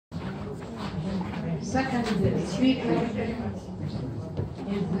second speaker is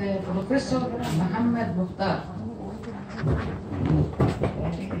Prof.Mohamed Mokhtar.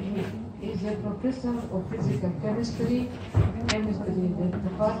 He is a professor of physical chemistry,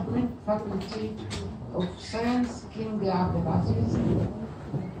 department, faculty of science, King Abdulaziz,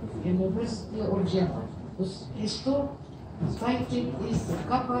 University of Jeddah. His talk title is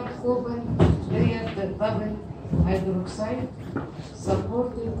Copper Cobalt Layered Double Hydroxide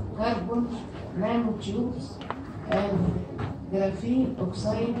Supported Carbon Nanotubes and Graphene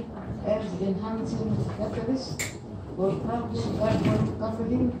Oxide as Enhancing Catalyst for Carbon-Carbon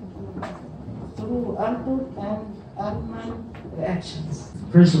Coupling through Alport and Allman reactions.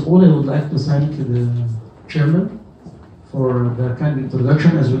 First of all, I would like to thank the chairman for the kind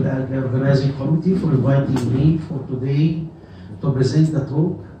introduction, as well as the organizing committee for inviting me for today to present the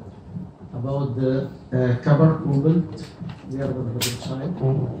talk about the copper cobalt layered double hydroxide.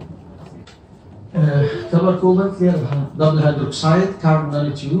 Copper cobalt layered double hydroxide carbon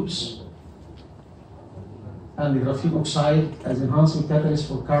nanotubes and the graphene oxide as enhancing catalyst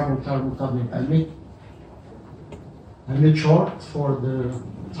for carbon-carbon coupling. I made short for the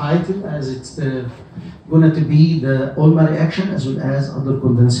title, as it's going to be the Allman reaction as well as other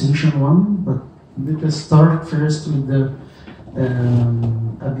condensation one. But let us start first with the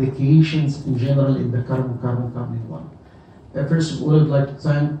applications in general in the carbon-carbon coupling one. First of all, I'd like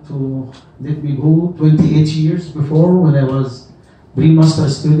to let me go 28 years before, when I was pre-master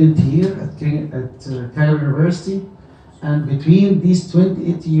student here at Cairo University. And between these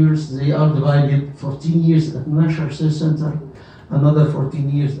 28 years, they are divided 14 years at National Research Center, another 14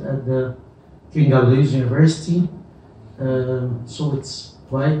 years at the King Abdulaziz University. So it's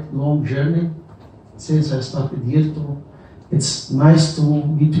quite long journey since I started here. It's nice to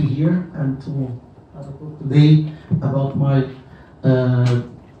meet you here and to have a talk today about my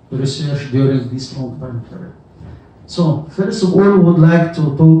research during this long time period. So first of all, I would like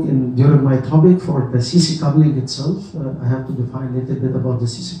to talk during my topic for the CC coupling itself. I have to define a little bit about the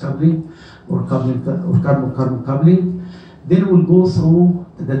CC coupling or carbon-carbon coupling. Then we'll go through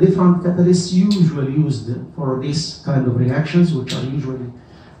the different catalysts usually used for this kind of reactions, which are usually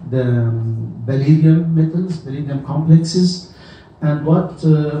the palladium metals, palladium complexes, and what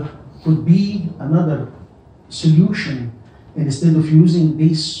could be another solution instead of using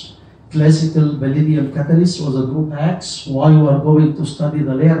this classical palladium catalyst or the group X, why you are going to study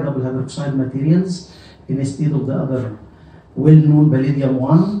the layered double hydroxide materials instead of the other well-known palladium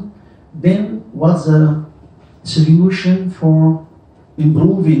one. Then what's the solution for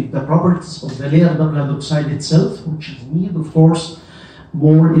improving the properties of the layered double hydroxide itself, which need, of course,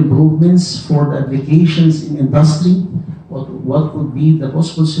 more improvements for the applications in industry. What could be the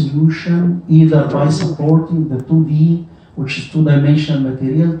possible solution, either by supporting the 2D, which is two-dimensional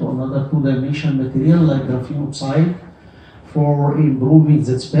material, to another two-dimensional material like graphene oxide for improving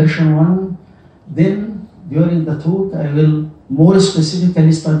the dispersion one. Then during the talk, I will more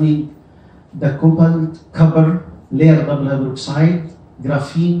specifically study the cobalt-copper layered double hydroxide,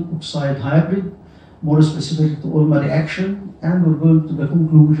 graphene oxide hybrid, more specific to Allman reaction, and we're going to the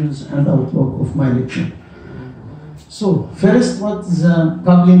conclusions and outlook of my lecture. So first, what is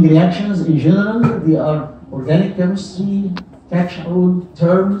coupling reactions in general? They are organic chemistry catch-all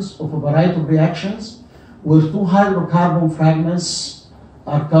terms of a variety of reactions where two hydrocarbon fragments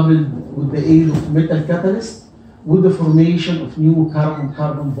are coupled with the aid of metal catalyst with the formation of new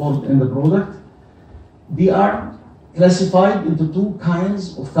carbon-carbon bond in the product. They are classified into two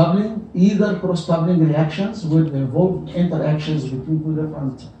kinds of coupling, either cross-coupling reactions where they involve interactions between two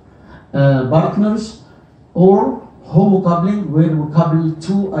different partners, or homocoupling where we couple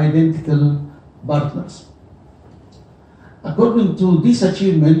two identical partners. According to this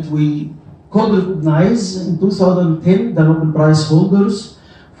achievement, we could recognize in 2010 the Nobel Prize holders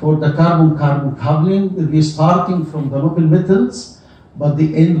for the carbon-carbon coupling. They starting from the Nobel metals, but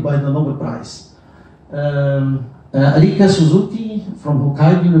they end by the Nobel Prize. Arika Suzuki from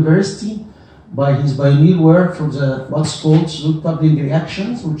Hokkaido University, by his Biannual work for the what's called Suzuki coupling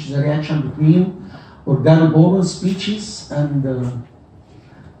reactions, which is a reaction between organoboron species and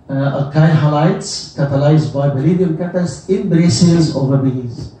alkyl halides catalyzed by palladium catalyst in presence of a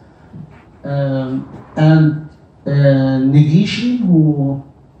base. And Negishi, who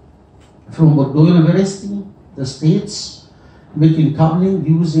from Bordeaux University, the States, making coupling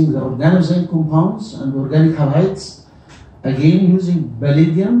using the organozyme compounds and organic halides, again using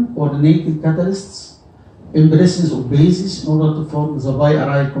palladium or naked catalysts in presence of bases in order to form the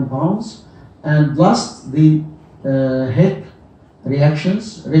biaryl compounds. And last, the Heck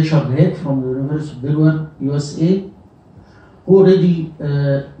reactions, Richard Heck from the University of Delaware, USA, who already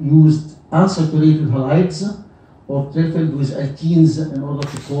used unsaturated halides or trifled with alkenes in order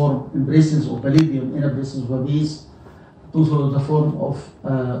to form embraces of palladium in a presence of a base to the form of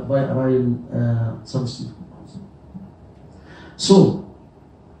biaryl substitute compounds. So,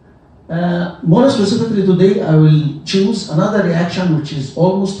 more specifically today, I will choose another reaction which is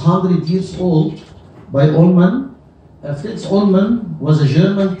almost 100 years old by Ullmann. Fritz Ullmann was a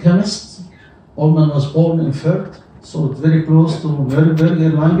German chemist. Ullmann was born in Fürth, so it's very close to Nuremberg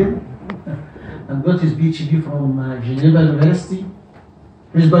in London, and got his PhD from Geneva University.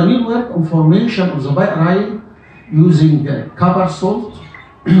 His Biannual work on formation of the biaryl using copper salt,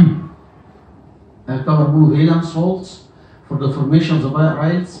 copper monovalent salts for the formation of the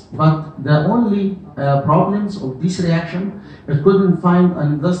biaryls, but the only problems of this reaction, it couldn't find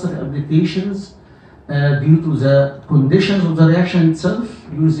industrial applications due to the conditions of the reaction itself,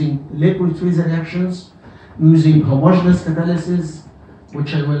 using liquid phase reactions, using homogeneous catalysis,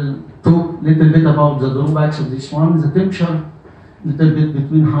 which I will talk a little bit about the drawbacks of this one. The temperature, little bit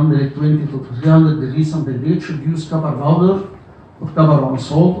between 120 to 300 degrees centigrade, should use copper powder, or copper 1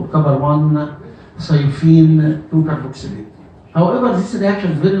 salt, or copper 1 thiophene 2 carboxylate. However, this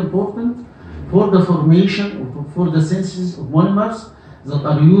reaction is very important for the formation or for the synthesis of monomers that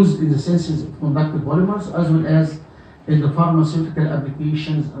are used in the synthesis of conductive polymers, as well as in the pharmaceutical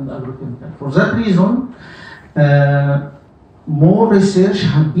applications and agrochemical. For that reason, more research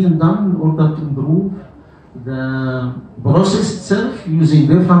has been done in order to improve the process itself using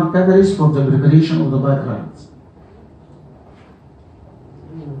different catalysts for the preparation of the biaryls.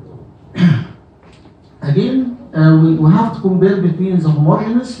 Again, we have to compare between the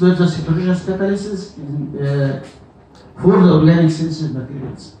homogeneous versus heterogeneous catalysts for the organic synthesis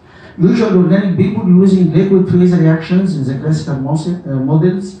materials. Usually, organic people using liquid phase reactions in the classical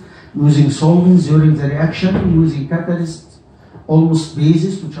models, using solvents during the reaction, using catalysts, almost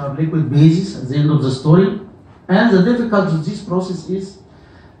bases, which are liquid bases at the end of the story. And the difficulty of this process is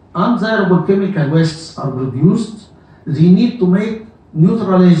undesirable chemical wastes are produced. They need to make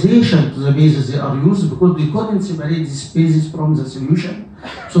neutralization to the bases they are used because they couldn't separate these bases from the solution.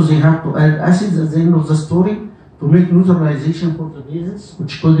 So they have to add acids at the end of the story to make neutralization for the bases,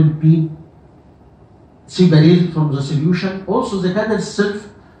 which couldn't be separated from the solution. Also, the catalyst itself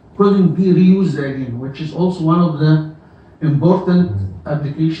couldn't be reused again, which is also one of the important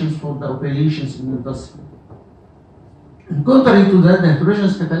applications for the operations in the industry. Contrary to that, the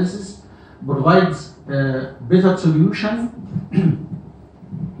heterogeneous catalysis provides a better solution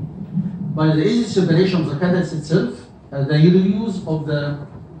by the easy separation of the catalyst itself, the reuse of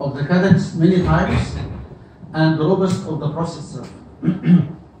the catalyst many times, and the robust of the process itself.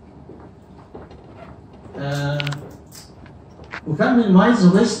 We can minimize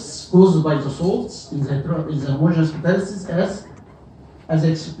the wastes caused by the salts in the homogeneous catalysis as I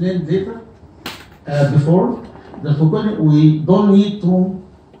explained later before, that we don't need to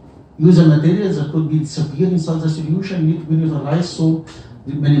use a material that could be disappear inside the solution, need to be neutralized, so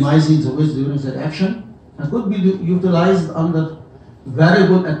minimizing the waste during the reaction, and could be utilized under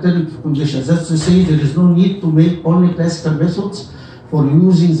variable alternative conditions. That's to say, there is no need to make only classical methods for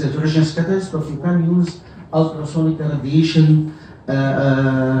using the heterogeneous catalyst, but you can use ultrasonic radiation,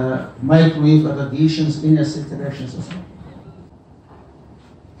 microwave radiations in acid reactions as well.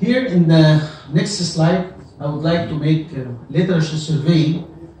 Here in the next slide, I would like to make a literature survey.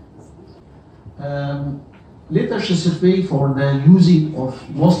 Literature survey for the using of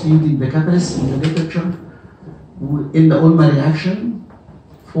mostly using the catalyst in the literature in the Ullmann reaction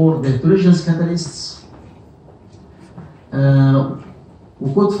for the heterogeneous catalysts.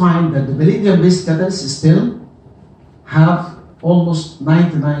 We could find that the palladium-based catalysts still have almost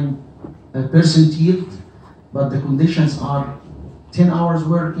 99% yield, but the conditions are 10 hours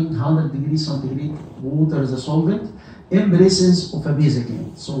working, 100 degrees centigrade, water is a solvent, in presence of a base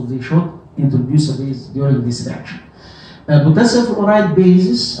again. So they should introduce a base during this reaction. Potassium fluoride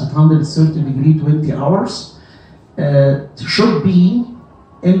bases at 130 degree 20 hours should be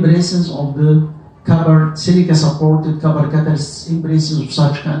in presence of the copper, silica supported copper catalysts in presence of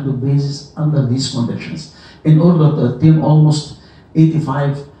such kind of bases under these conditions in order to attain almost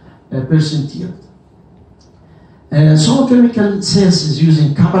 85% yield. Some chemical synthesis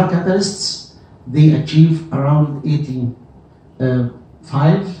using copper catalysts, they achieve around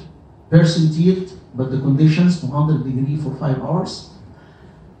 85% yield, but the conditions 200 degree for 5 hours.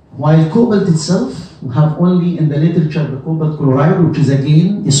 While cobalt itself, we have only in the literature the cobalt chloride, which is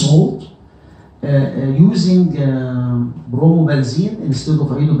again a salt, using bromobenzene instead of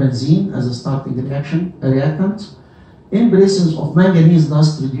iodobenzene as a starting reactant, in presence of manganese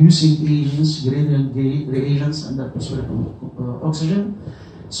dust reducing agents, gradient reagents, and atmospheric oxygen.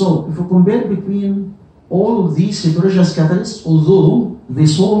 So if we compare between all of these heterogeneous catalysts, although they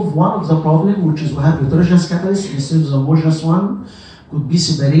solve one of the problems, which is we have heterogeneous catalysts instead of the homogeneous one, could be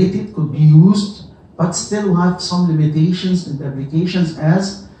separated, could be used, but still we have some limitations in the applications,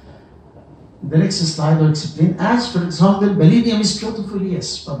 as the next slide will explain. As for example, palladium is beautiful,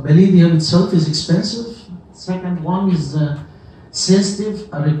 yes, but palladium itself is expensive. Second one is sensitive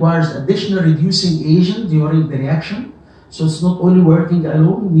and requires additional reducing agent during the reaction. So it's not only working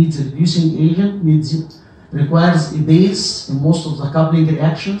alone, needs a reducing agent, requires a base in most of the coupling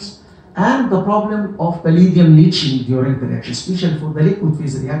reactions, and the problem of palladium leaching during the reaction, especially for the liquid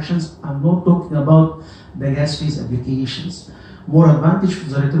phase reactions. I'm not talking about the gas phase applications. More advantage for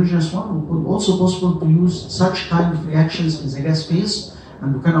the heterogeneous one, it could also possible to use such kind of reactions in the gas phase,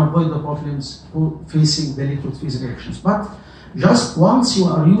 and we can avoid the problems facing the liquid phase reactions. But just once you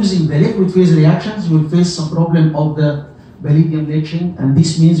are using the liquid phase reactions, you will face some problem of the palladium leaching, and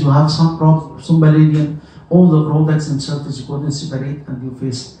this means you have some palladium on the products themselves you couldn't separate, and you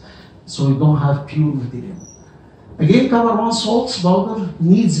face, so you don't have pure material. Again, copper 1 salts powder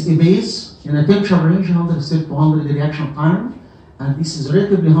needs a base in a temperature range 100 to 100 reaction time, and this is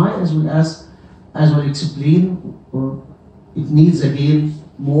relatively high, as well as we'll explain, it needs again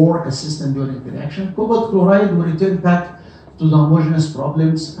more assistance during the reaction. Cobalt chloride will return back to the homogeneous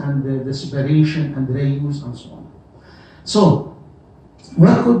problems and the separation and reuse and so on. So,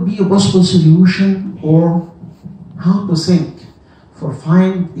 what could be a possible solution, or how to think for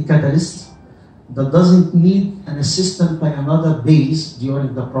find a catalyst that doesn't need an assistant by another base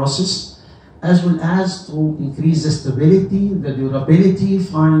during the process, as well as to increase the stability, the durability,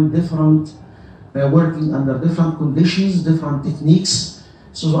 find different working under different conditions, different techniques.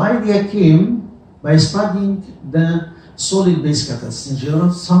 So the idea came by studying the solid base catalysts. In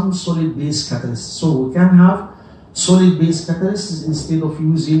general, some solid base catalysts. So we can have solid base catalysts instead of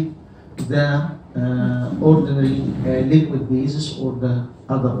using the ordinary liquid bases or the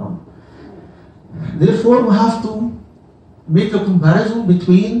other one. Therefore, we have to make a comparison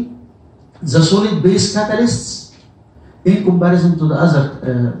between the solid base catalysts in comparison to the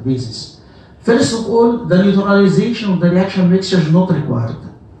other bases. First of all, the neutralization of the reaction mixture is not required.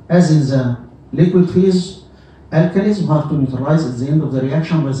 As in the liquid phase alkalis, we have to neutralize at the end of the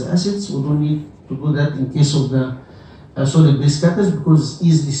reaction with the acids. We don't need to do that in case of the solid base catalyst, because it's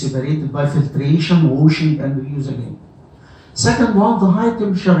easily separated by filtration, washing, and reuse again. Second one, the high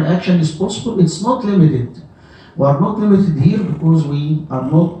temperature reaction is possible. It's not limited. We are not limited here because we are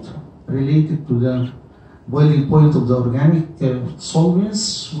not related to the boiling point of the organic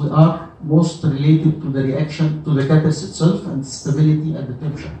solvents. We are most related to the reaction, to the catalyst itself and stability at the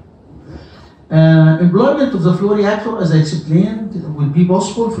temperature. Employment of the flow reactor, as I explained, will be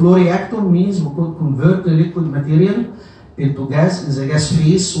possible. Flow reactor means we could convert the liquid material into gas in the gas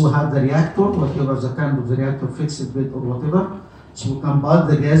phase. So we have the reactor, whatever the kind of the reactor, fixed bed or whatever. So we can put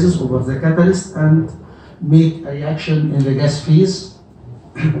the gases over the catalyst and make a reaction in the gas phase.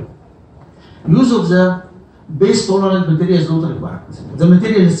 Use of the base tolerant material is not required. The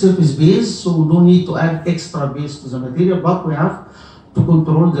material itself is base, so we don't need to add extra base to the material, but we have to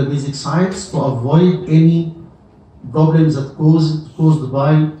control the basic sites to avoid any problems that caused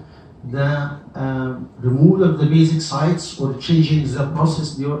by the removal of the basic sites or changing the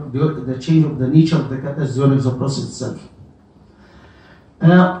process, the change of the nature of the catalyst during the process itself.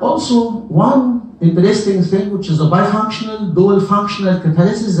 Also, one interesting thing, which is a bifunctional, dual functional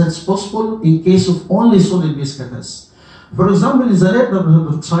catalysis that's possible in case of only solid base catalysts. For example, in the lead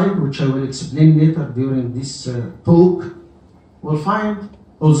hydroxide, which I will explain later during this talk, we'll find,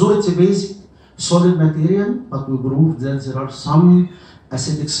 although it's a basic solid material, but we proved that there are some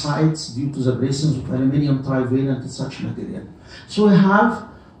acidic sites due to the presence of aluminum trivalent in such material. So we have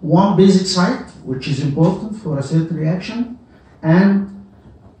one basic site, which is important for a certain reaction, and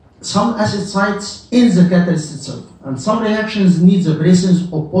some acid sites in the catalyst itself. And some reactions need the presence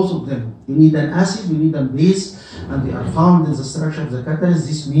of both of them. You need an acid, you need a base, and they are found in the structure of the catalyst.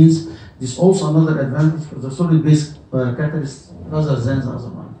 This means this is also another advantage for the solid base catalyst rather than the other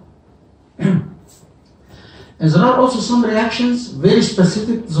one. And there are also some reactions very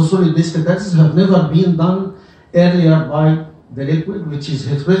specific to the solid base catalysis have never been done earlier by the liquid, which is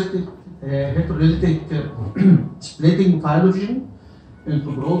heterolytic splitting of hydrogen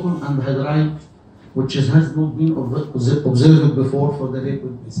into proton and hydride, which has not been observed before for the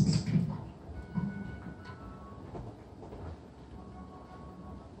liquid bases.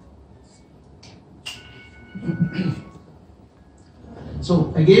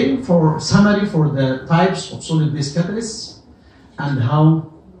 So again, for summary for the types of solid base catalysts and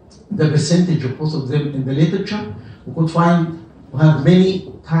how the percentage of both of them in the literature, we could find we have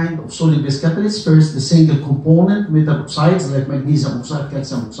many kind of solid base catalysts. First, the single component metal oxides like magnesium oxide,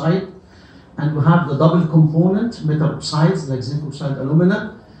 calcium oxide. And we have the double component metal oxides like zinc oxide,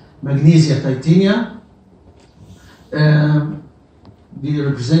 alumina, magnesia, titania. They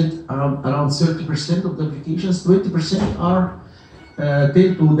represent around 30% of the applications. 20% are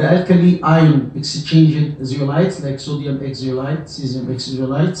tied to the alkali ion exchanging zeolites like sodium X zeolite, cesium X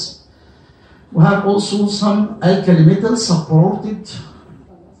zeolites. We have also some alkali metals supported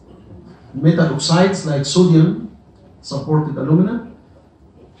metal oxides like sodium supported alumina.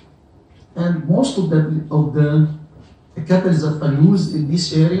 And most of the catalysts that are used in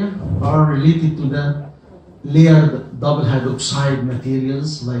this area are related to the layered double hydroxide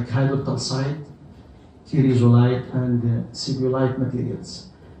materials like hydroxide, kerezolite, and sibiolite materials.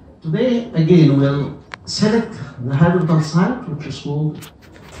 Today, again, we'll select the hydroxide, which is called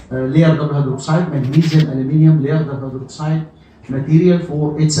layered double hydroxide, magnesium, aluminium, layered double hydroxide material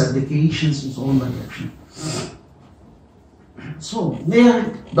for its applications in its own direction. So,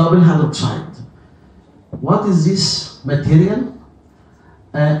 layered double hydroxide. What is this material?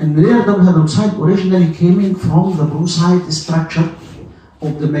 And layered double hydroxide originally came from the peroxide structure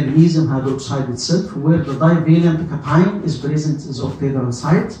of the magnesium hydroxide itself, where the divalent cation is present in the octahedral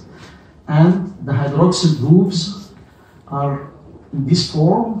site, and the hydroxyl groups are in this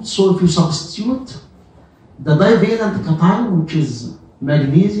form. So if you substitute the divalent cation, which is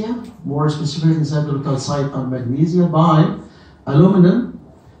magnesium, more specifically in the hydroxyl site are magnesia, by aluminum,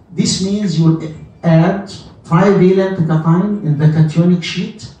 this means you will add trivalent cation in the cationic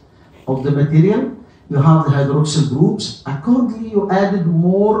sheet of the material. You have the hydroxyl groups. Accordingly, you added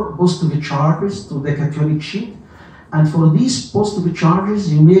more positive charges to the cationic sheet. And for these positive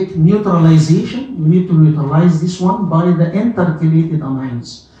charges, you make neutralization. You need to neutralize this one by the intercalated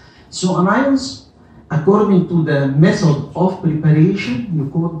anions. So anions, according to the method of preparation, you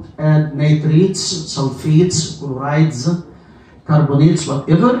could add nitrates, sulfates, chlorides, carbonates,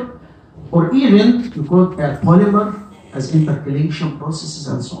 whatever, or even you could add polymer as intercalation processes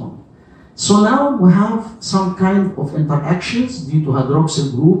and so on. So now we have some kind of interactions due to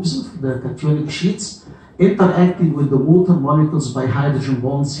hydroxyl groups of the cationic sheets interacting with the water molecules by hydrogen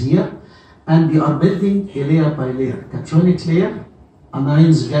bonds here, and they are building a layer by layer, cationic layer,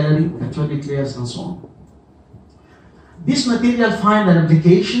 anions gallery, cationic layers, and so on. This material find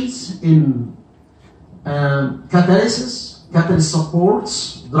applications in catalysis, catalyst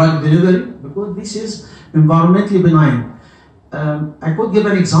supports, drug delivery, because this is environmentally benign. I could give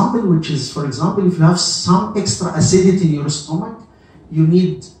an example, which is, for example, if you have some extra acidity in your stomach, you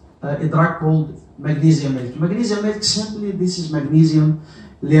need a drug called magnesium milk. Magnesium milk, simply, this is magnesium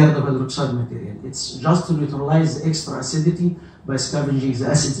layered double hydroxide material. It's just to neutralize the extra acidity by scavenging the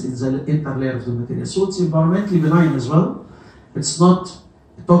acids in the interlayer of the material. So it's environmentally benign as well. It's not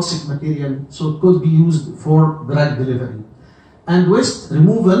a toxic material, so it could be used for drug delivery. And waste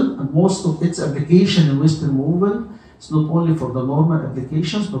removal, and most of its application in waste removal, it's not only for the normal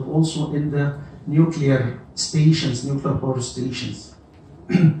applications, but also in the nuclear stations, nuclear power stations.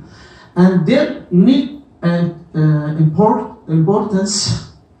 And there you need importance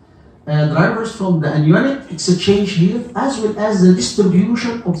drivers from the anionic exchange here, as well as the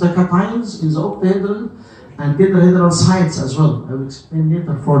distribution of the cations in the octahedral and tetrahedral sites as well. I will explain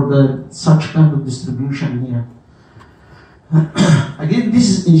later for such kind of distribution here. Again, this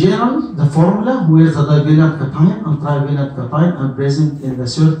is in general the formula where the divalent cation and trivalent cation are present in a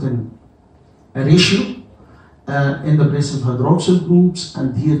certain ratio in the presence of hydroxyl groups,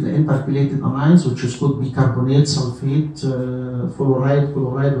 and here the intercalated anions, which could be carbonate, sulfate, fluoride,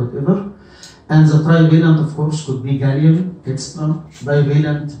 chloride, whatever. And the trivalent, of course, could be gallium, extra,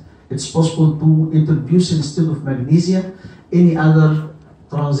 divalent. It's possible to introduce, instead of magnesia, any other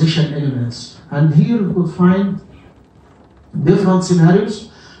transition elements. And here you could find different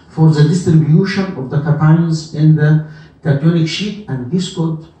scenarios for the distribution of the cations in the cationic sheet, and this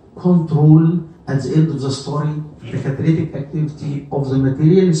could control, at the end of the story, the catalytic activity of the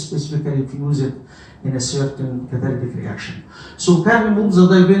material, specifically if you use it in a certain catalytic reaction. So can remove the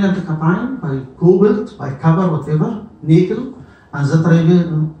divalent cation by cobalt, by copper, whatever, nickel, and the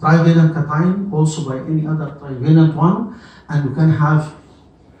trivalent cation also by any other trivalent one, and you can have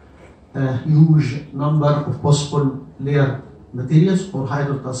a huge number of possible layer materials or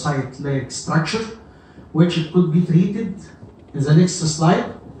hydroxide-like structure, which it could be treated in the next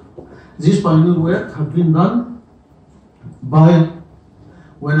slide. This pioneer work have been done by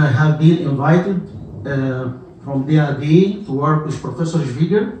when I have been invited from DAD to work with Professor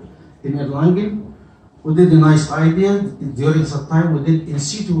Schwieger in Erlangen. We did a nice idea. During that time, we did in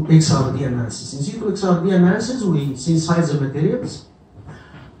situ XRD analysis. In situ XRD analysis, we synthesize the materials.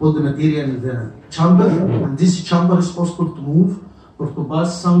 put the material in the chamber, and this chamber is possible to move or to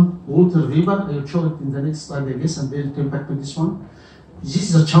pass some water vapor. I will show it in the next slide, I guess, and then come back to this one. This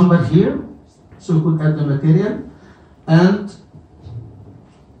is a chamber here, so you could add the material, and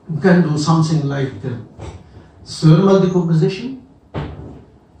you can do something like thermal decomposition,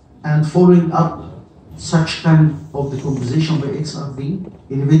 and following up such kind of decomposition by XRD,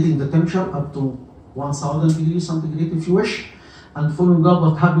 elevating the temperature up to 1000 degrees centigrade if you wish, and following up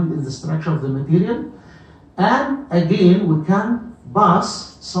what happened in the structure of the material. And again, we can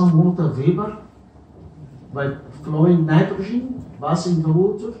pass some water vapor by flowing nitrogen, passing the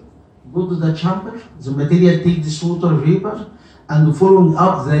water, go to the chamber, the material take this water vapor, and following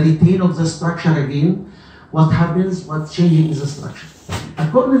up the retain of the structure again, what happens, what changing is the structure.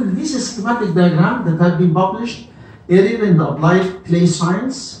 According to this schematic diagram that had been published earlier in the Applied Clay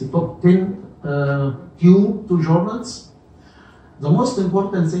Science, the top 10 Q2 journals, the most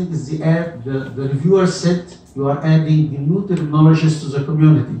important thing is the reviewer said you are adding new terminologies to the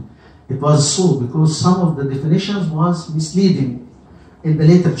community. It was so because some of the definitions was misleading in the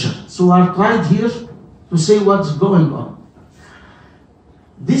literature. So I tried here to say what's going on.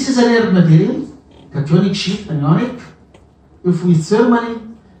 This is a layered material, cationic sheet and ionic. If we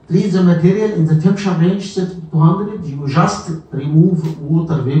thermally treat the material in the temperature range set to 200, you just remove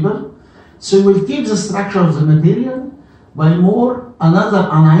water vapor. So you will keep the structure of the material by more another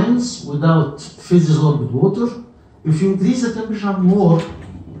anions without phase dissolved water. If you increase the temperature more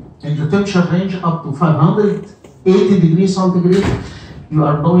in the temperature range up to 580 degrees centigrade, you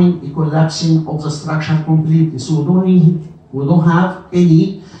are doing a collapsing of the structure completely. So we don't have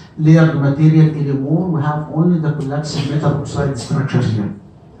any layered material anymore. We have only the collapsing metal oxide structure here.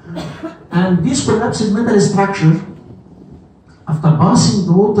 And this collapsing metal structure, after passing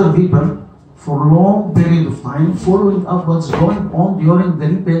the water vapor for a long period of time, following up what's going on during the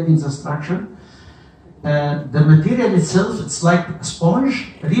rebuilding the structure, the material itself, it's like a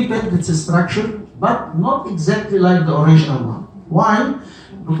sponge, rebuild its structure, but not exactly like the original one. Why?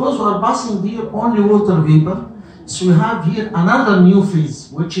 Because we are passing here only water vapor, so we have here another new phase,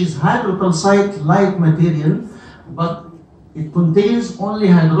 which is hydroxide-like material, but it contains only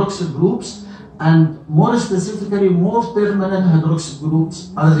hydroxyl groups, and more specifically, more permanent hydroxyl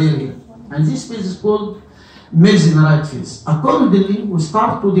groups are there here. And this phase is called mixed phase. Accordingly, we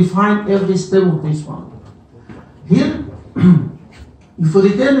start to define every step of this one. Here, if we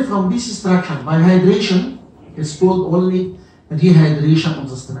return from this structure by hydration, it's called only rehydration of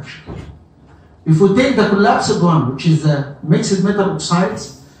the structure. If we take the collapsed one, which is the mixed metal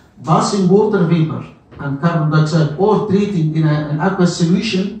oxides, passing water vapor and carbon dioxide, or treating in an aqueous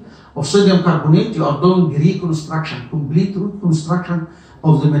solution of sodium carbonate, you are doing reconstruction, complete reconstruction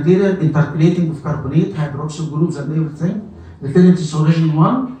of the material, intercalating of carbonate, hydroxyl groups, and everything, returning to its original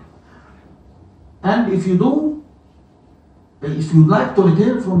one. And if you'd like to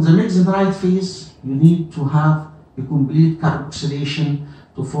return from the mixed nitride phase, you need to have a complete carboxylation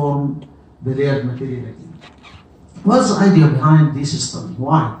to form the layered material again. What's the idea behind this study?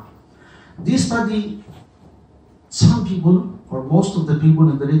 Why? This study, some people, or most of the people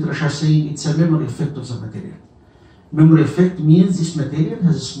in the literature, are saying it's a memory effect of the material. Memory effect means this material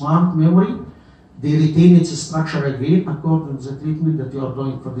has a smart memory. They retain its structure again according to the treatment that you are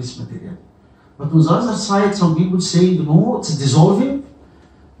doing for this material. But on the other side, some people say, no, it's dissolving,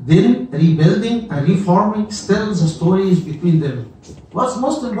 then rebuilding and reforming. Still the story is between them. What's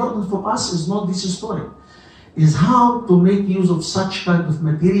most important for us is not this story, is how to make use of such kind of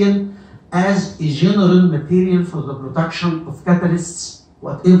material as a general material for the production of catalysts,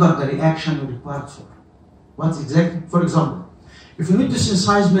 whatever the reaction is required for. What's exactly, for example, if we need to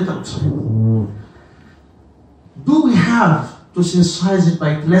synthesize metal oxide, do we have to synthesize it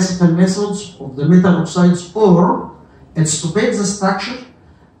by classical methods of the metal oxides, or it's to take the structure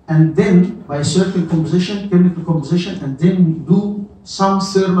and then by certain composition, chemical composition, and then do some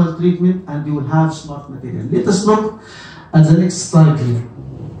thermal treatment and you will have smart material. Let us look at the next slide here.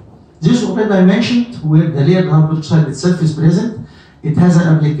 This is what I mentioned, where the layered hydroxide itself is present. It has an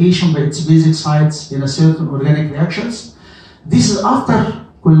application by its basic sites in a certain organic reactions. This is after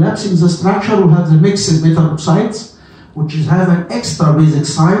collapsing the structure. We have the mixed metal oxides, which have an extra basic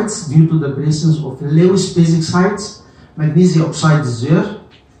sites due to the presence of Lewis basic sites. Magnesium oxide is there.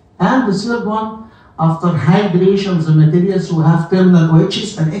 And the third one, after hydration of the materials, we have terminal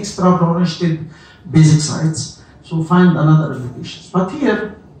OHs and extra branched basic sites. So find another applications. But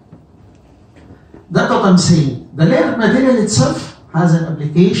here, that's what I'm saying. The layered material itself has an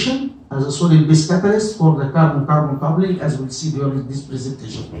application as a solid-base catalyst for the carbon-carbon coupling, as we'll see during this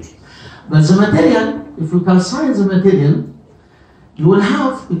presentation. But the material, if we calcine the material, you will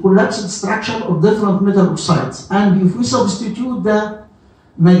have a collapsed structure of different metal oxides. And if we substitute the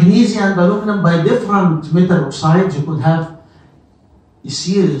magnesium and aluminum by different metal oxides, you could have a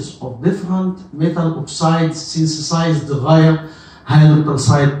series of different metal oxides synthesized via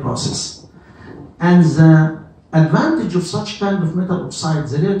hydroxide process. And the advantage of such kind of metal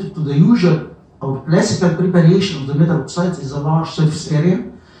oxides relative to the usual or classical preparation of the metal oxides is a large surface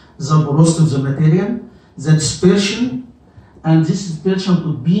area, the porosity of the material, the dispersion, and this dispersion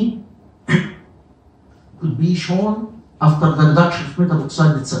could be shown after the reduction of metal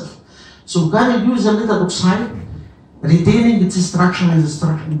oxide itself. So can reduce the metal oxide, retaining its structure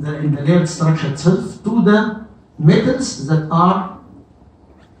in the layered structure itself to the metals that are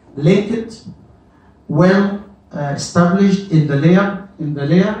linked, well established in the layer,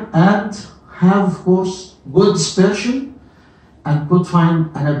 and have, of course, good dispersion, and could find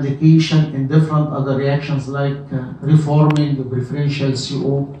an application in different other reactions like reforming the preferential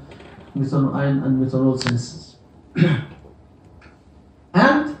CO, methanol ion, and methanol synthesis.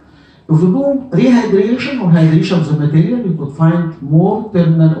 And if we do rehydration or hydration of the material, you could find more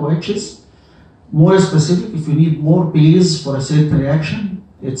terminal OHs. More specific, if you need more base for a certain reaction,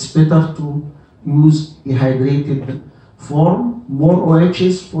 it's better to use a hydrated form. More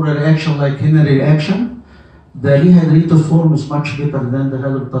OHs for a reaction like Henry reaction. The rehydrated form is much better than the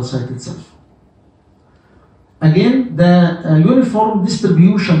hydroxide site itself. Again, the uniform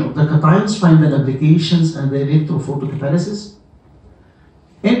distribution of the cations find the applications and the electrophotocatalysis.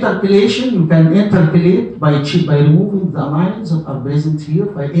 Interpellation, you can interpellate by removing the anions that are present here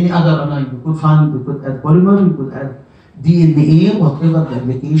by any other anion. You could add polymer, you could add DNA, whatever the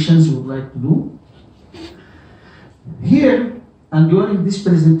applications you would like to do. Here, and during this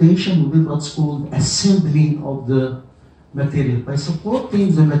presentation, we did what's called assembly of the material by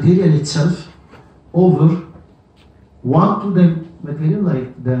supporting the material itself over one to the material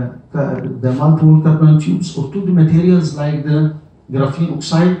like the multiple carbon tubes, or to the materials like the graphene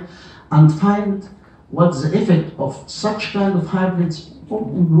oxide, and find what's the effect of such kind of hybrids of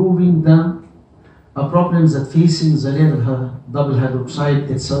improving the problems that facing the layer double hydroxide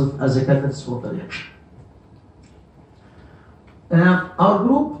itself as a catalyst for the reaction. Our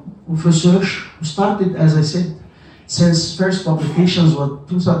group of research started, as I said, since first publications were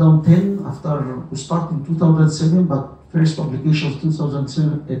 2010, after we started in 2007, but first publication was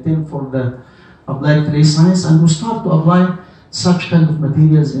 2010 for the applied clay science, and we start to apply such kind of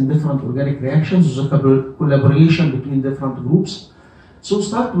materials in different organic reactions. There's a collaboration between different groups. So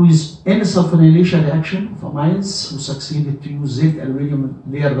start with N-sulfonylation reaction of amines who succeeded to use zinc aluminum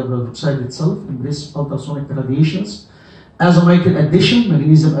layer double hydroxide itself in this ultrasonic radiations. Azomical addition,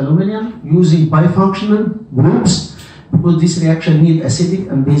 magnesium aluminum, using bifunctional groups, because this reaction need acidic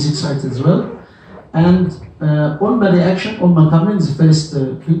and basic sites as well. And Ulma reaction, Ulma coupling, the first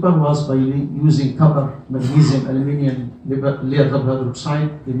paper was by using copper, magnesium, aluminum, layer double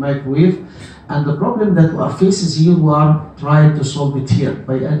hydroxide in microwave. And the problem that we are facing here, we are trying to solve it here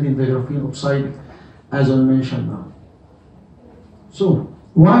by adding the graphene oxide, as I mentioned now. So,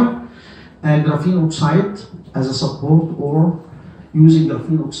 why graphene oxide as a support, or using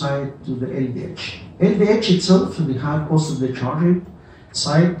graphene oxide to the LDH? LDH itself, we have positively charged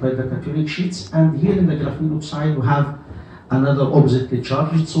side by the cationic sheets, and here in the graphene oxide we have another oppositely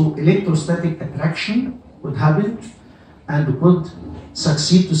charged, so electrostatic attraction would happen and we could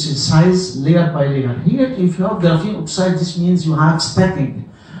succeed to synthesize layer by layer. Here if you have graphene oxide, this means you have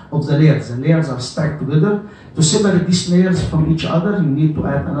stacking of the layers. The layers are stacked together. To separate these layers from each other, you need to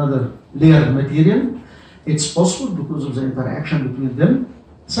add another layer of material. It's possible because of the interaction between them.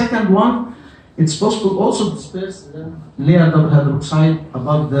 Second one, it's possible also to disperse the layer double hydroxide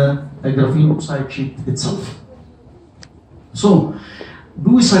above the graphene oxide sheet itself. So,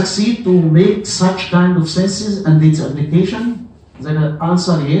 do we succeed to make such kind of synthesis and its application? The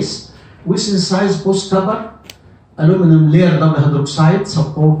answer yes. We synthesize both copper, aluminum layer double hydroxide,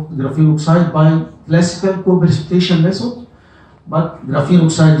 support graphene oxide by classical co-precipitation method, but graphene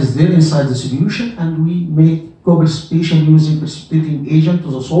oxide is there inside the solution, and we make co-precipitation using precipitating agent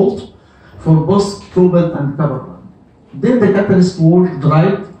to the salt for both cobalt and copper. Then the catalyst was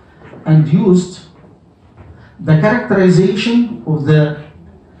dried and used. The characterization of the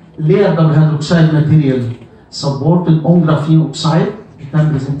layer double hydroxide material supported on graphene oxide, you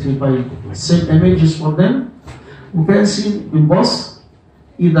can present here by same images for them. You can see in both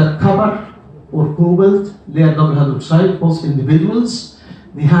either copper or cobalt layer double hydroxide, both individuals,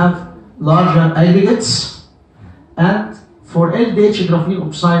 they have larger aggregates, and for LDH graphene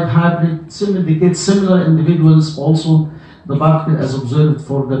oxide hybrid similar individuals also the particle as observed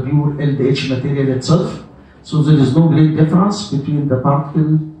for the pure LDH material itself. So there is no great difference between the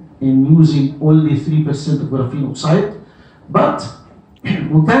particle in using only 3% of graphene oxide, but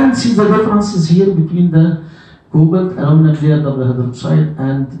we can see the differences here between the cobalt aluminum layer double hydroxide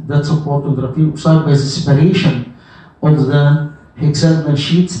and that supported graphene oxide by the separation of the hexagonal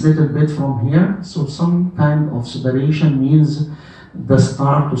sheets a little bit from here. So some kind of separation means the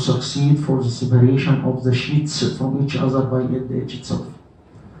star to succeed for the separation of the sheets from each other by LDH itself.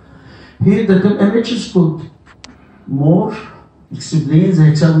 Here the two images could more explain the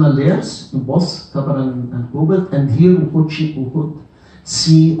hexagonal layers in both copper and cobalt, and here we could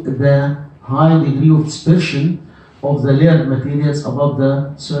see the high degree of dispersion of the layered materials above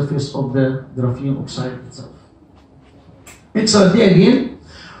the surface of the graphene oxide itself. XRD again,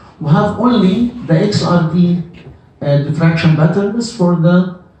 we have only the XRD diffraction patterns for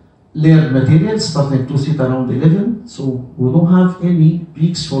the layered materials starting to sit around 11. So we don't have any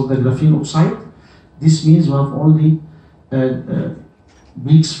peaks for the graphene oxide. This means we have only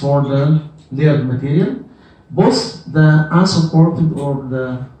peaks for the layered material. Both the unsupported or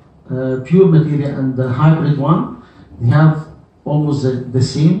the pure material and the hybrid one, they have almost the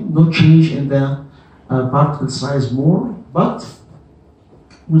same, no change in the particle size more, but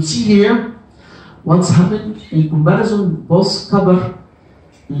we'll see here what's happened in comparison. Both copper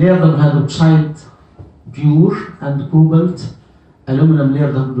layered hydroxide pure and cobalt aluminum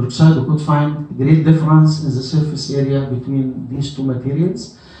layered hydroxide, we could find a great difference in the surface area between these two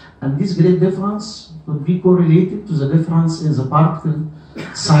materials, and this great difference could be correlated to the difference in the particle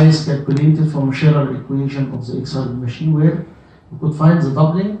size calculated from Scherer equation of the XRD machine, where we could find the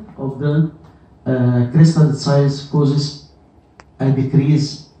doubling of the crystal size causes a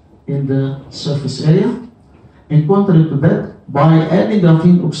decrease in the surface area. In contrary to that, by adding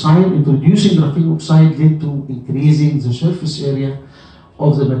graphene oxide, introducing graphene oxide led to increasing the surface area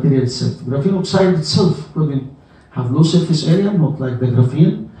of the material itself. Graphene oxide itself couldn't have low surface area, not like the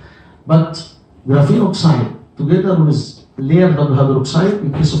graphene, but graphene oxide together with layered double hydroxide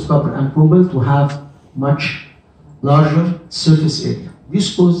in case of copper and cobalt will have much larger surface area.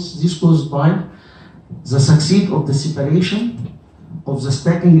 This caused by the succeed of the separation of the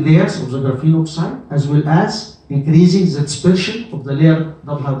stacking layers of the graphene oxide, as well as increasing the dispersion of the layered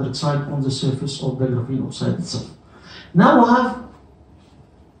double hydroxide on the surface of the graphene oxide itself. Now we have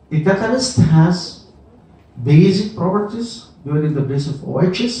a catalyst has basic properties during the place of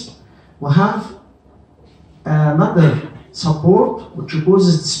OHs. We have another support which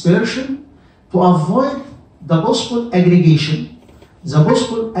causes dispersion to avoid the possible aggregation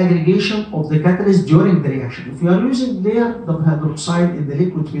of the catalyst during the reaction. If you are using layered double hydroxide in the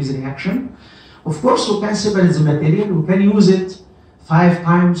liquid phase reaction, of course we can separate the material, we can use it 5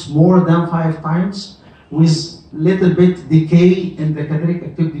 times, more than 5 times, with little bit decay in the catalytic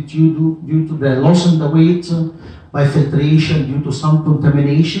activity due to the loss in the weight by filtration, due to some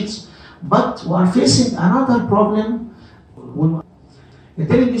contaminations. But we are facing another problem. When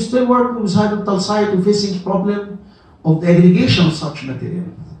you still working with hydroxide, we're facing problem of the aggregation of such material.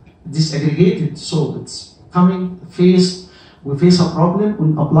 Disaggregated, so it's we face a problem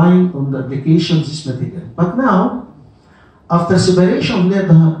when applying on the application of this material. But now, after separation of layered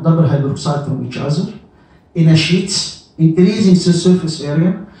double hydroxide from each other in a sheets, increasing the surface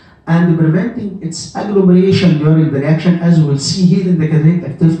area and preventing its agglomeration during the reaction, as we will see here in the catalytic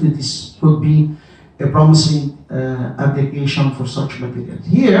activity, this could be a promising application for such material.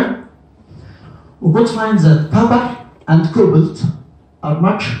 Here, we could find that copper and cobalt are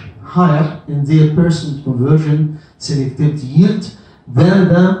much higher in their percent conversion selectivity yield than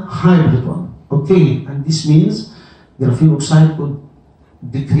the hybrid one. Okay, and this means graphene oxide could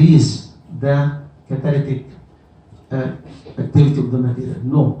decrease the catalytic activity of the material.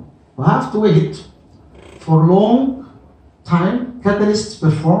 No, we have to wait for long time catalyst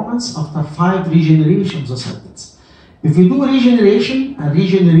performance after 5 regenerations of circuits. If you do regeneration and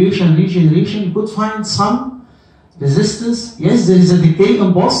regeneration, you could find some resistance. Yes, there is a decay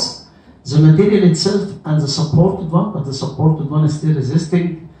in both the material itself and the supported one, but the supported one is still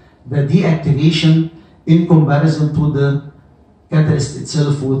resisting the deactivation in comparison to the catalyst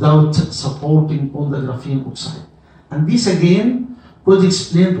itself without supporting on the graphene oxide. And this again could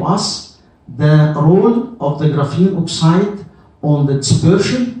explain to us the role of the graphene oxide on the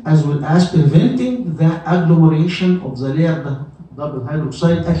dispersion, as well as preventing the agglomeration of the layered double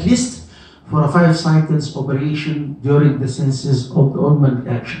hydroxide, at least for a 5 cycles operation during the synthesis of the Ullmann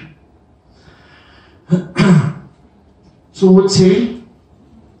reaction. So we would say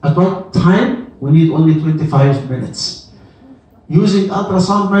at what time we need only 25 minutes. Using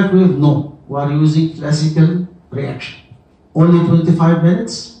ultrasound microwave, no. We are using classical reaction. Only 25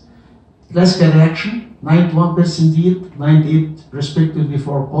 minutes. Classical reaction, 91% yield, 98 respectively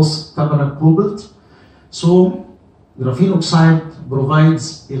for both copper and cobalt. So graphene oxide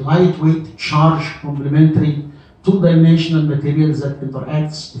provides a lightweight charge complementary two-dimensional materials that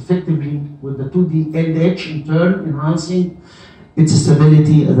interacts effectively with the 2D LDH, in turn enhancing its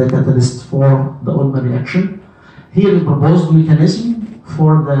stability as a catalyst for the Ullmann reaction. Here the proposed mechanism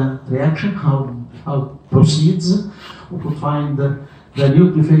for the reaction, how it proceeds. We could find the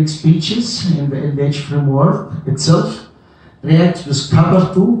nucleophilic species in the LDH framework itself, reacts with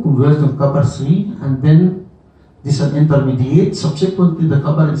copper 2, converting copper 3, and then this is an intermediate. Subsequently, the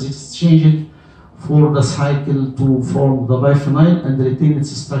copper is exchanged for the cycle to form the biphenyl and retain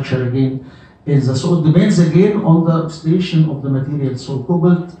its structure again. So it depends again on the oxidation of the material. So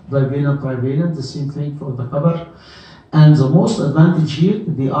cobalt, divalent, trivalent, the same thing for the copper. And the most advantage here,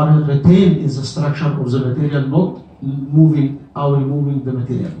 they are retained in the structure of the material, not moving or removing the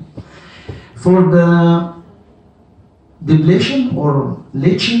material. For the depletion or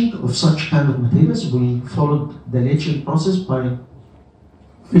leaching of such kind of materials, we followed the leaching process by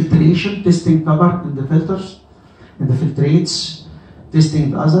filtration, testing copper in the filters, in the filtrates,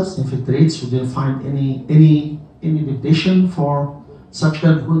 testing the others in filtrates. We didn't find any depletion for such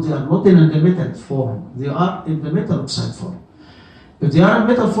kind, because they are not in the metal form, they are in the metal oxide form. If they are in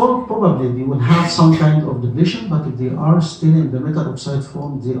metal form, probably they will have some kind of depletion, but if they are still in the metal oxide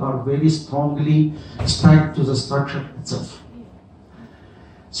form, they are very strongly stacked to the structure itself.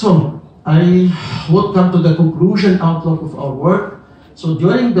 So I would come to the conclusion outlook of our work. So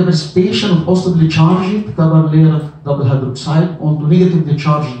during the precipitation of positively charged copper layer double hydroxide onto negatively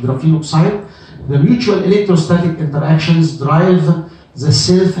charged graphene oxide, the mutual electrostatic interactions drive the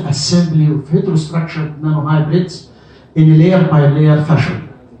self-assembly of heterostructured nanohybrids in a layer-by-layer fashion.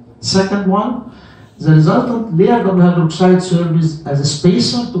 Second one, the resultant layer double hydroxide serves as a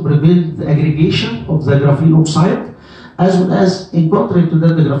spacer to prevent the aggregation of the graphene oxide, as well as, in contrary to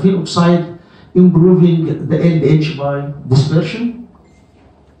that, the graphene oxide improving the LDH by dispersion.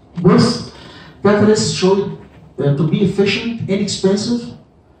 Both catalysts showed to be efficient, inexpensive,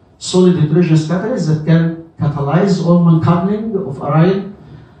 solid heterogeneous catalysts that can catalyze Ullmann coupling of aryl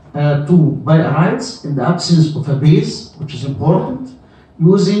to biaryls in the absence of a base, which is important,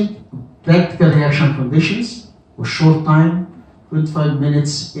 using practical reaction conditions with short time, 25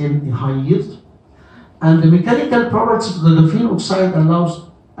 minutes in a high yield. And the mechanical properties of the graphene oxide allows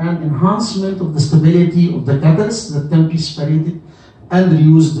an enhancement of the stability of the catalyst that can be separated and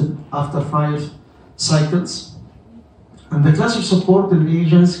reused after 5 cycles. And the class of supportive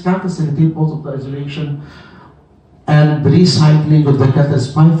reagents can facilitate both of the isolation and recycling of the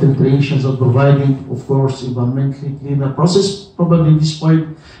catalyst by filtrations and providing, of course, environmentally cleaner process. Probably this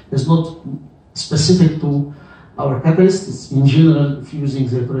point is not specific to our catalyst, it's in general using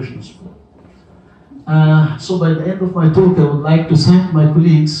the heterogeneous form. So by the end of my talk, I would like to thank my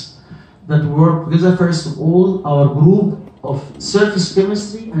colleagues that worked together. First of all, our group of surface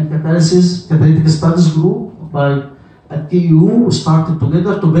chemistry and catalysis catalytic studies group at KU. We started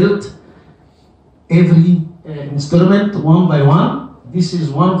together to build every instrument one by one. This is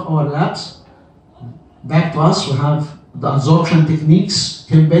one of our labs. Back to us, we have the absorption techniques,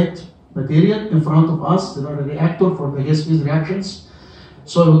 Chem-BET material in front of us. There are a reactor for the gas-phase reactions.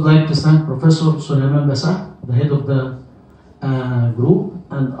 So I would like to thank Professor Suleiman Bassa, the head of the group,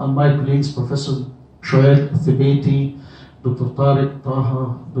 and my colleagues, Professor Shoaib Thibeti, Dr. Tariq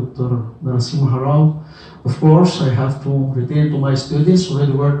Taha, Dr. Narasim Harao. Of course, I have to return to my students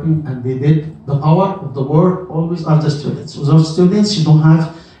already working, and they did the power of the work always are the students. Without students, you don't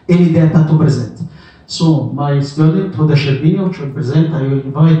have any data to present. So my student, Huda Sherbini, which will present, I will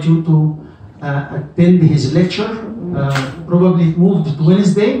invite you to attend his lecture. Probably it moved to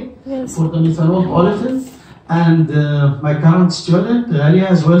Wednesday for the methanol olefin. And my current student, Ghalia,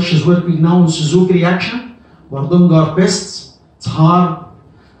 as well, she's working now on Suzuki reaction. We're doing our best. It's hard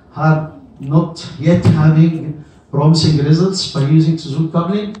not yet having promising results by using Suzuki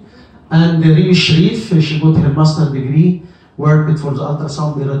coupling. And Rimi Sharif, she got her master's degree, worked for the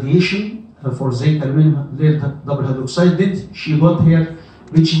ultrasound irradiation for zinc aluminum double hydroxide. Then she got her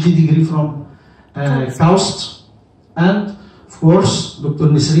PhD degree from KAUST. And of course, Dr.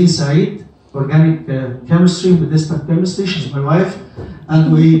 Nisreen Saeed, organic chemistry, medicinal chemistry, she's my wife.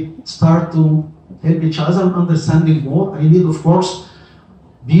 And we start to help each other understanding more. I need, of course,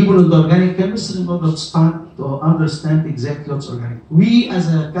 people in the organic chemistry in order to start to understand exactly what's organic. We,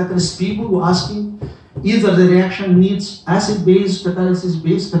 as a catalyst people, were asking either the reaction needs acid-based catalysis,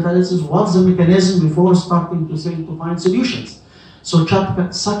 base catalysis, what's the mechanism before starting to find solutions. So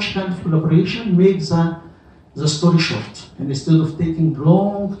such kind of collaboration makes the story short. And instead of taking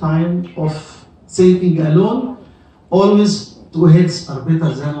long time of thinking alone, always two heads are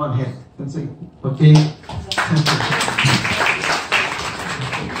better than one head. Okay?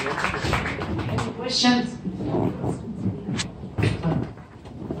 Any questions?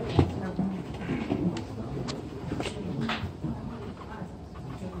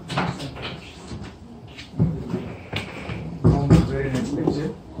 Very nice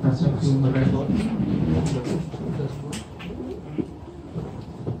lecture.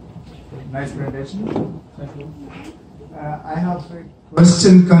 Nice presentation. I have a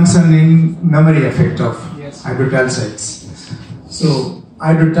question concerning memory effect of hydroxides. So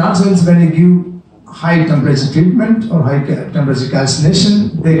hydroxides, when you give high temperature treatment or high temperature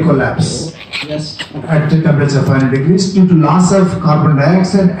calcination, they collapse. Yes. At the temperature of 500 degrees due to loss of carbon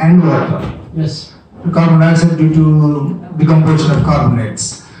dioxide and water. Yes. Carbon dioxide due to decomposition of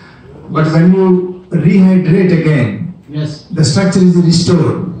carbonates. But when you rehydrate again, Yes. the structure is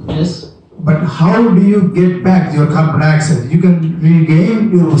restored. Yes. But how do you get back your carbon dioxide? You can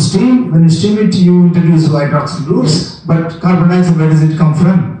regain your steam. When you steam it, you introduce hydroxyl groups. But carbon dioxide, where does it come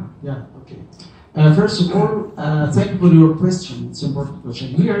from? Yeah, okay. First of all, thank you for your question. It's an important question.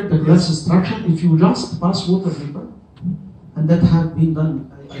 Here, the glass structure, if you just pass water vapor, and that had been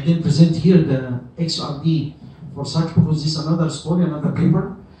done, I didn't present here the XRD for such purpose. This is another story, another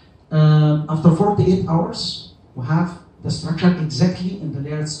paper. After 48 hours, we have the structure exactly in the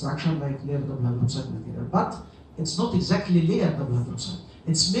layered structure like layered double hydroxide material. But it's not exactly layered double hydroxide.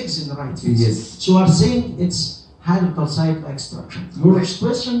 It's mixed in the right phase. Yes. So I'm saying it's hydroxide-like structure. Your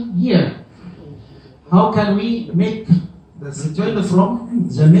question here, how can we make return from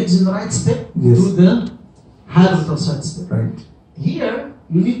the mix in the right step to the hydroxide step? Right. Here,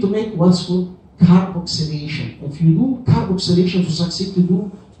 you need to make what's called carboxylation. If you do carboxylation to succeed to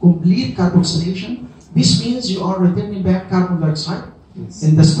do complete carboxylation, this means you are returning back carbon dioxide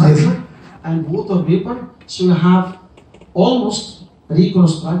in the structure and water vapor, so you have almost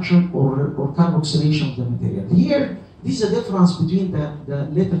reconstruction or carboxylation of the material. Here, this is the difference between the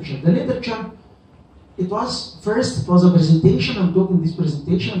literature. The literature, it was a presentation. I'm talking this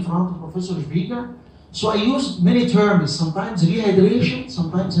presentation in front of Professor Schwieger. So I used many terms, sometimes rehydration,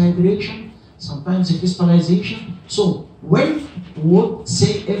 sometimes hydration, sometimes crystallization. So when would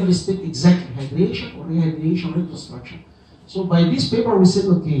say every step exactly hydration or rehydration, reconstruction. So by this paper we said,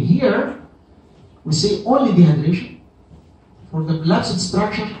 okay, here we say only dehydration. For the collapsed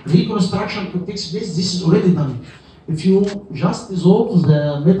structure, reconstruction could take place. This is already done. If you just dissolve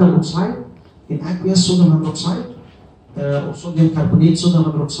the metal oxide in aqueous sodium hydroxide or sodium carbonate, sodium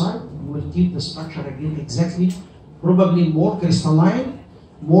hydroxide, you will keep the structure again exactly, probably more crystalline,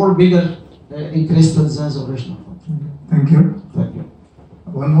 more bigger in crystals than the original one. Thank you. Thank you.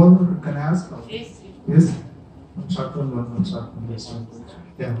 One more, can I ask? Yes. Yes? Short one, one short one. Yes.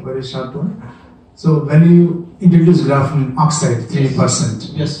 Yeah, very short one. So when you introduce graphene oxide,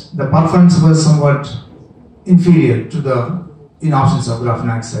 3%, Yes. the performance was somewhat inferior to the in options of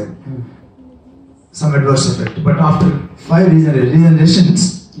graphene oxide. Some adverse effect. But after 5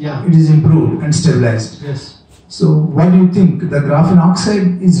 regenerations, it is improved and stabilized. Yes. So what do you think? The graphene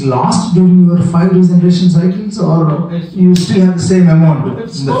oxide is lost during your 5 regeneration cycles, or you still have the same amount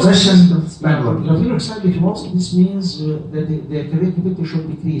in the fresh and the bad one? Graphene oxide is lost. This means that the conductivity should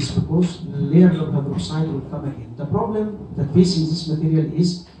decrease because the layer of hydroxide will come again. The problem that facing this material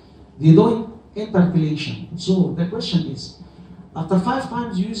is they don't intercalation. So the question is, after 5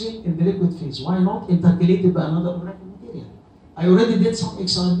 times using in the liquid phase, why not intercalate it by another organic material? I already did some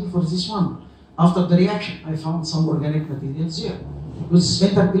XRD for this one. After the reaction, I found some organic materials here. Because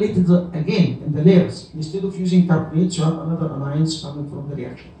it's intercalated again in the layers. Instead of using carbonates, you have another anions coming from the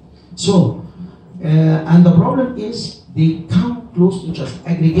reaction. So, and the problem is they come close to each other,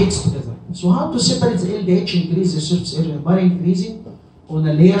 aggregates together. So how to separate the LDH, increase the surface area by increasing on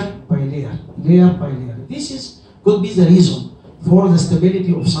a layer by layer, layer by layer. This could be the reason for the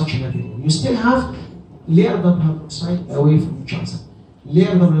stability of such a material. You still have layer of hydroxide away from each other.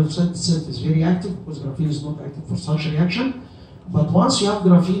 Layer of hydroxide itself is very active because graphene is not active for such a reaction. But once you have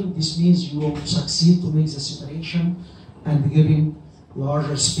graphene, this means you will succeed to make the separation and giving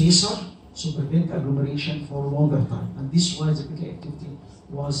larger spacer to prevent agglomeration for a longer time. And this is why the peak activity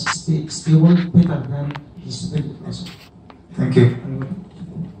was stable, better than the stability result. Thank you.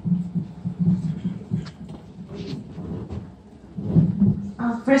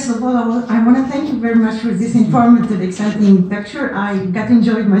 First of all, I want to thank you very much for this informative, exciting lecture. I got to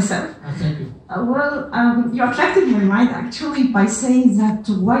enjoy it myself. Thank you. You attracted my mind actually by saying that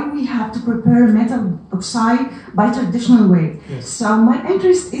why we have to prepare metal oxide by traditional way. Yes. So my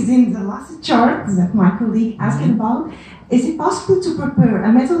interest is in the last chart that my colleague asked about. Is it possible to prepare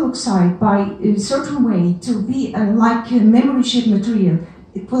a metal oxide by a certain way to be like a memory chip material?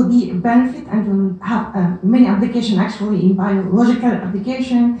 It will be a benefit and will have many applications actually in biological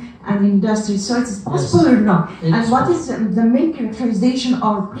application and industry. So it is possible or not? And what is the main characterization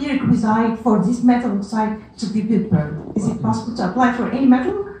or prerequisite for this metal oxide to be prepared? Is it possible to apply for any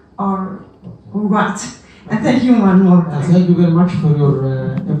metal or what? And thank you one more time. Thank you very much for your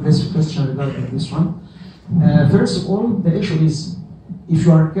impressive question regarding this one. First of all, the issue is if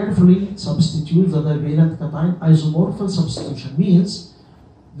you are carefully substitute the divalent cation, isomorphal substitution means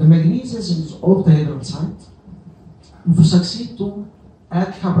the magnesium is octahedral site. If you succeed to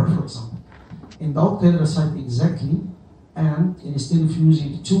add copper, for example, in the octahedral site exactly, and instead of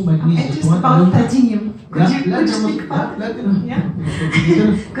using two magnesium, just about platinum. Could you speak about platinum? Yeah.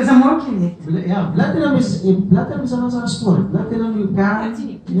 Because I'm working it. Yeah, platinum is another story. Platinum you can.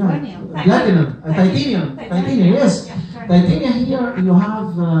 Titanium. Yes. Titanium here you have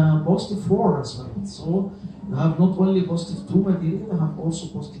positive 4 as well. So you have not only positive 2 material, you have also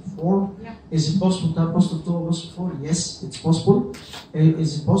positive 4. Yeah. Is it possible to have positive 2 or positive 4? Yes, it's possible.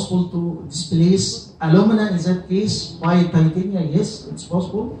 Is it possible to displace alumina in that case by titanium? Yes, it's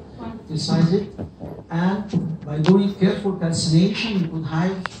possible. To size it, and by doing careful calcination, you could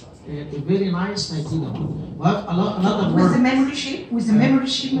have a very nice titanium. We have another with the memory chip, with the memory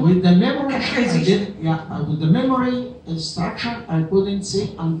chip. With the memory, with the memory structure, I couldn't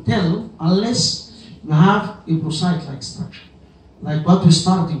say unless you have a precise-like structure, like what we're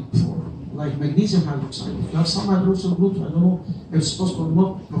starting for, like magnesium hydroxide. If you have some hydroxyl groups, I don't know if it's possible or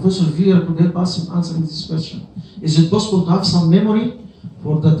not. Professor Vieira could help us in answering this question. Is it possible to have some memory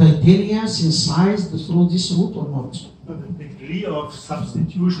for the titanium synthesized through this route or not? The degree of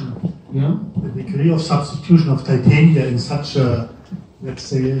substitution. Yeah. The degree of substitution of titanium in such a, let's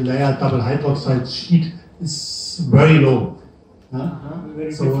say, layered double hydroxide sheet is very low.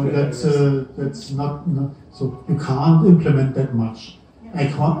 So that's not so you can't implement that much. I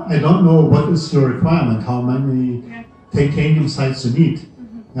don't know what is your requirement, how many titanium sites you need.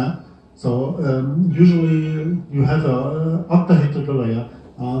 So usually you have an octahedral layer,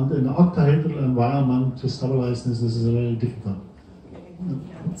 and in an octahedral environment to stabilize this is very difficult.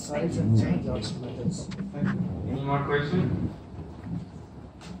 Any more questions?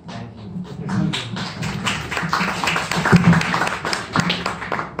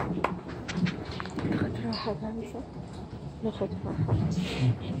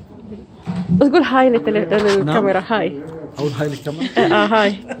 بس قول هاي للكاميرا. هاي اقول هاي للكاميرا.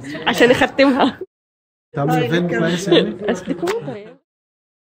 هاي عشان نختمها. تعمل فين كويس يعني؟ أصدقائي